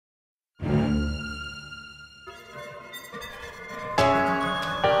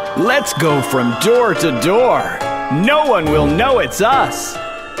Let's go from door to door. No one will know it's us.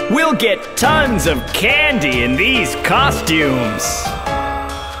 We'll get tons of candy in these costumes.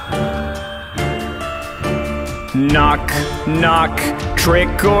 Knock, knock,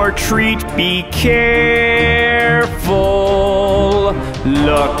 trick or treat, be careful.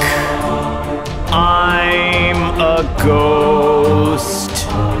 Look, I'm a ghost.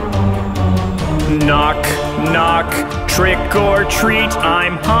 Knock, knock, trick or treat,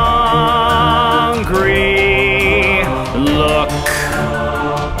 I'm hungry. Look,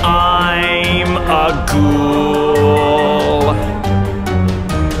 I'm a ghoul.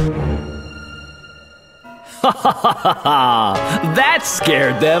 Ha ha ha ha ha! That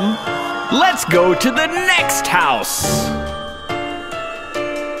scared them. Let's go to the next house.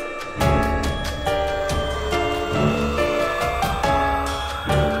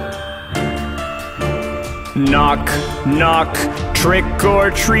 Knock, knock, trick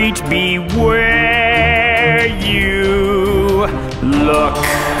or treat, beware you. Look,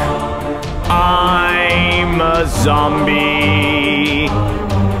 I'm a zombie.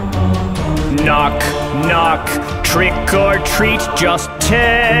 Knock, knock, trick or treat, just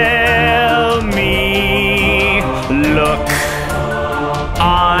tell me. Look,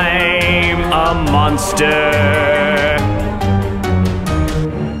 I'm a monster.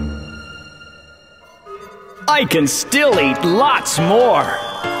 I can still eat lots more.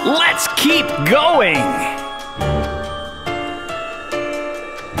 Let's keep going.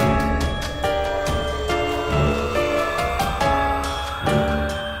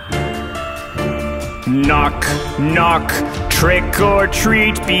 Knock, knock, trick or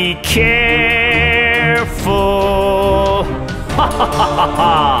treat, be careful. Ha ha ha ha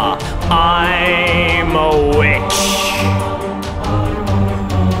ha! I'm a witch.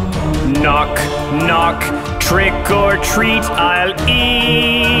 Knock, knock, trick or treat, I'll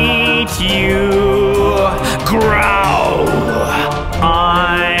eat you. Growl!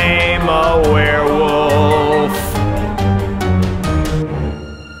 I'm a werewolf.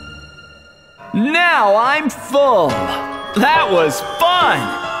 Now I'm full. That was fun.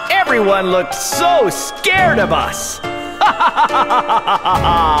 Everyone looked so scared of us. Ha ha ha ha ha ha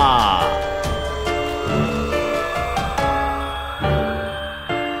ha!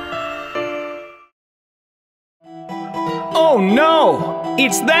 Oh no!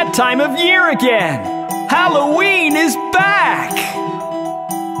 It's that time of year again! Halloween is back!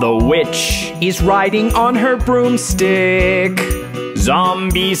 The witch is riding on her broomstick.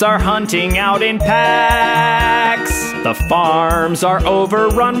 Zombies are hunting out in packs. The farms are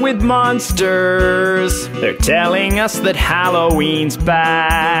overrun with monsters. They're telling us that Halloween's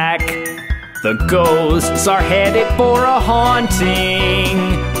back. The ghosts are headed for a haunting.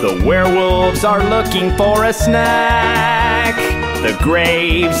 The werewolves are looking for a snack. The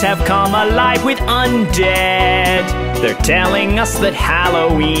graves have come alive with undead. They're telling us that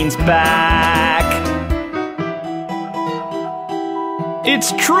Halloween's back.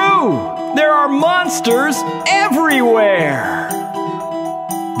 It's true! There are monsters everywhere!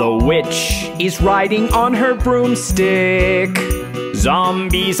 The witch is riding on her broomstick.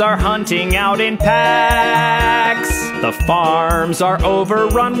 Zombies are hunting out in packs. The farms are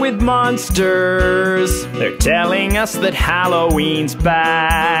overrun with monsters. They're telling us that Halloween's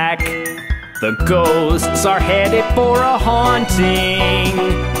back. The ghosts are headed for a haunting.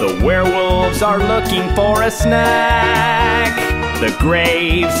 The werewolves are looking for a snack. The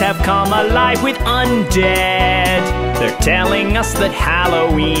graves have come alive with undead. They're telling us that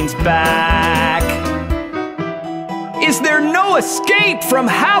Halloween's back. Is there no escape from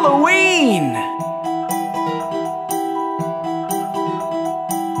Halloween?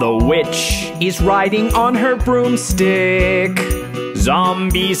 The witch is riding on her broomstick.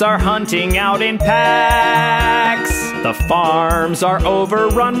 Zombies are hunting out in packs. The farms are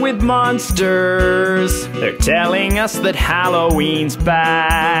overrun with monsters. They're telling us that Halloween's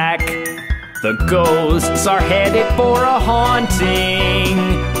back. The ghosts are headed for a haunting.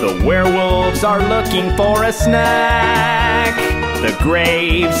 The werewolves are looking for a snack. The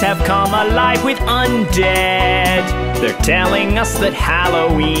graves have come alive with undead. They're telling us that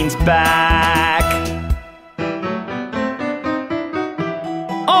Halloween's back.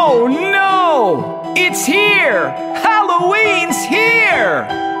 Oh no! It's here! Halloween's here!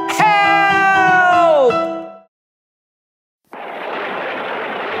 Help!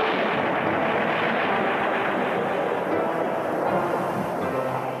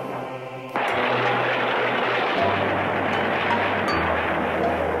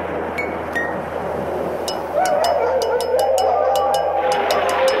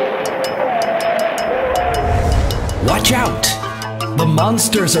 Watch out! The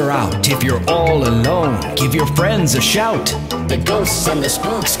monsters are out. If you're all alone, give your friends a shout. The ghosts and the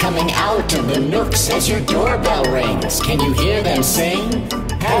spooks coming out of the nooks as your doorbell rings. Can you hear them sing?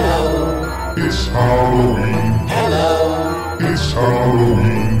 Hello, It's Halloween. hello, It's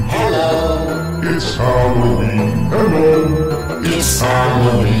Halloween. hello, It's Halloween. Hello. it's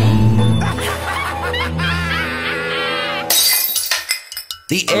Halloween.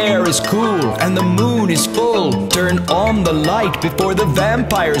 The air is cool and the moon is full. Turn on the light before the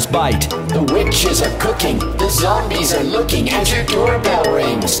vampires bite. The witches are cooking, the zombies are looking as your doorbell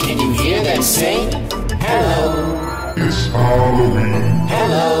rings. Can you hear them sing? Hello, It's Halloween.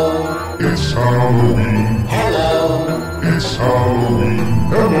 hello, It's Halloween. hello, It's Halloween.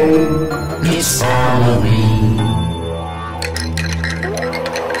 Hello. it's Halloween.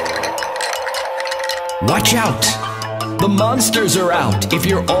 Watch out! The monsters are out. If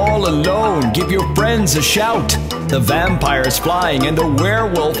you're all alone, give your friends a shout. The vampire's flying and the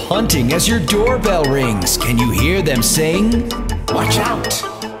werewolf hunting as your doorbell rings. Can you hear them sing? Watch out!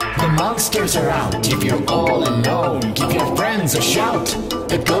 The monsters are out. If you're all alone, give your friends a shout.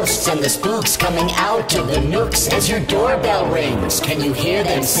 The ghosts and the spooks coming out of the nooks as your doorbell rings. Can you hear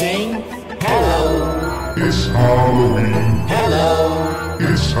them sing? Hello, It's Halloween. hello,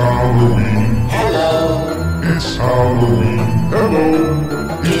 It's Halloween. hello, It's Halloween.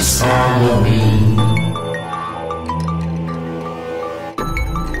 Hello. it's Halloween.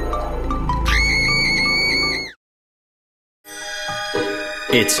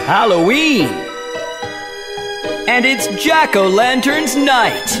 It's Halloween! And it's Jack-o'-lantern's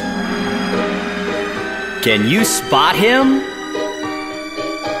night! Can you spot him?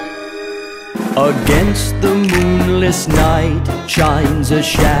 Against the moonless night shines a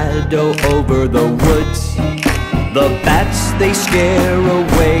shadow over the woods. The bats, they scare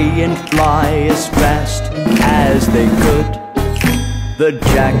away and fly as fast as they could. The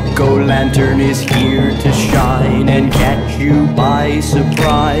Jack-o'-lantern is here to shine and catch you by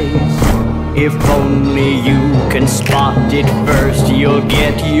surprise. If only you can spot it first, you'll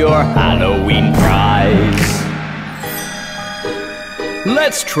get your Halloween prize.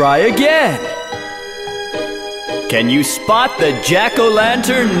 Let's try again. Can you spot the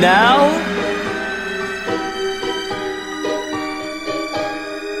Jack-o'-lantern now?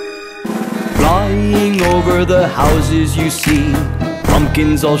 Flying over the houses you see,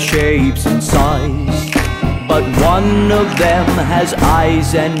 pumpkins all shapes and size. But one of them has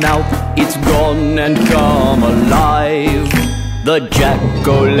eyes and mouth, it's gone and come alive. The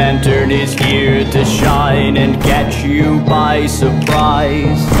Jack-o'-lantern is here to shine and catch you by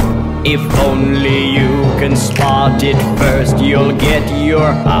surprise. If only you can spot it first, you'll get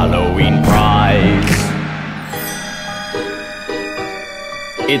your Halloween prize.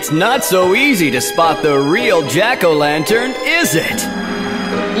 It's not so easy to spot the real Jack-o'-lantern, is it?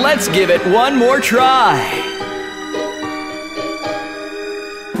 Let's give it one more try.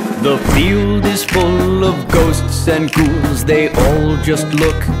 The field is full of ghosts and ghouls, they all just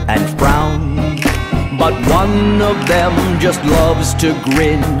look and frown. But one of them just loves to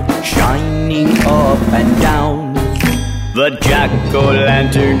grin, shining up and down. The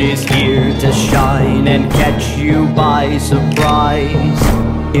Jack-o'-lantern is here to shine and catch you by surprise.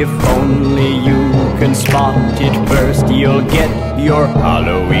 If only you can spot it first, you'll get your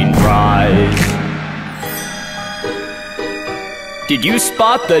Halloween prize. Did you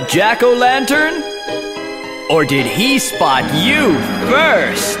spot the Jack-o'-lantern? Or did he spot you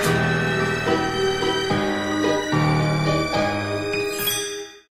first?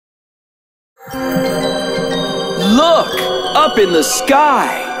 Look! Up in the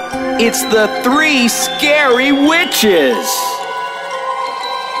sky! It's the 3 scary witches!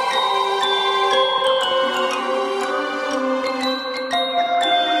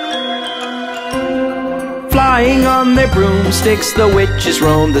 Flying on their broomsticks, the witches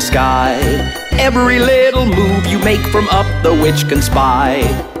roam the sky. Every little move you make from up, the witch can spy.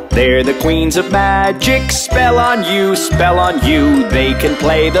 They're the queens of magic, spell on you, spell on you. They can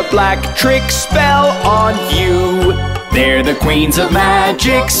play the black trick, spell on you. They're the queens of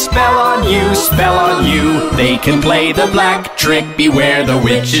magic, spell on you, spell on you. They can play the black trick, beware the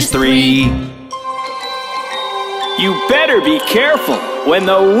witches 3. You better be careful when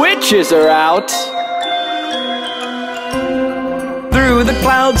the witches are out. Through the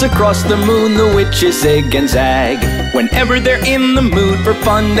clouds, across the moon, the witches zig and zag. Whenever they're in the mood for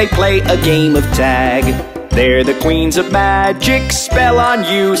fun, they play a game of tag. They're the queens of magic, spell on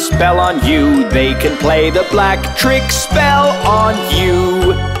you, spell on you. They can play the black trick, spell on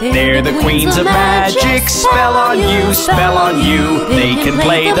you. They're the queens of magic, spell on you, spell on you. They can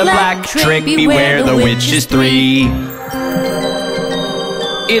play the black trick, beware the witches 3.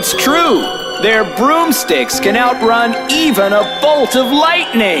 It's true. Their broomsticks can outrun even a bolt of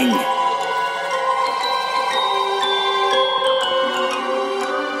lightning.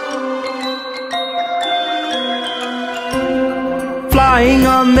 Flying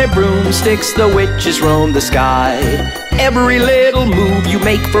on their broomsticks, the witches roam the sky. Every little move you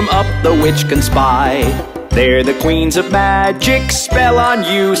make from up, the witch can spy. They're the queens of magic, spell on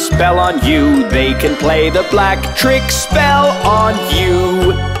you, spell on you. They can play the black trick, spell on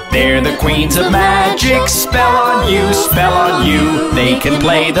you. They're the queens of magic, spell on you, spell on you. They can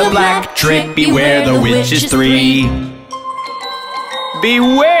play the black trick, beware the witches three.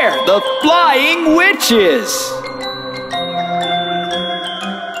 Beware the flying witches!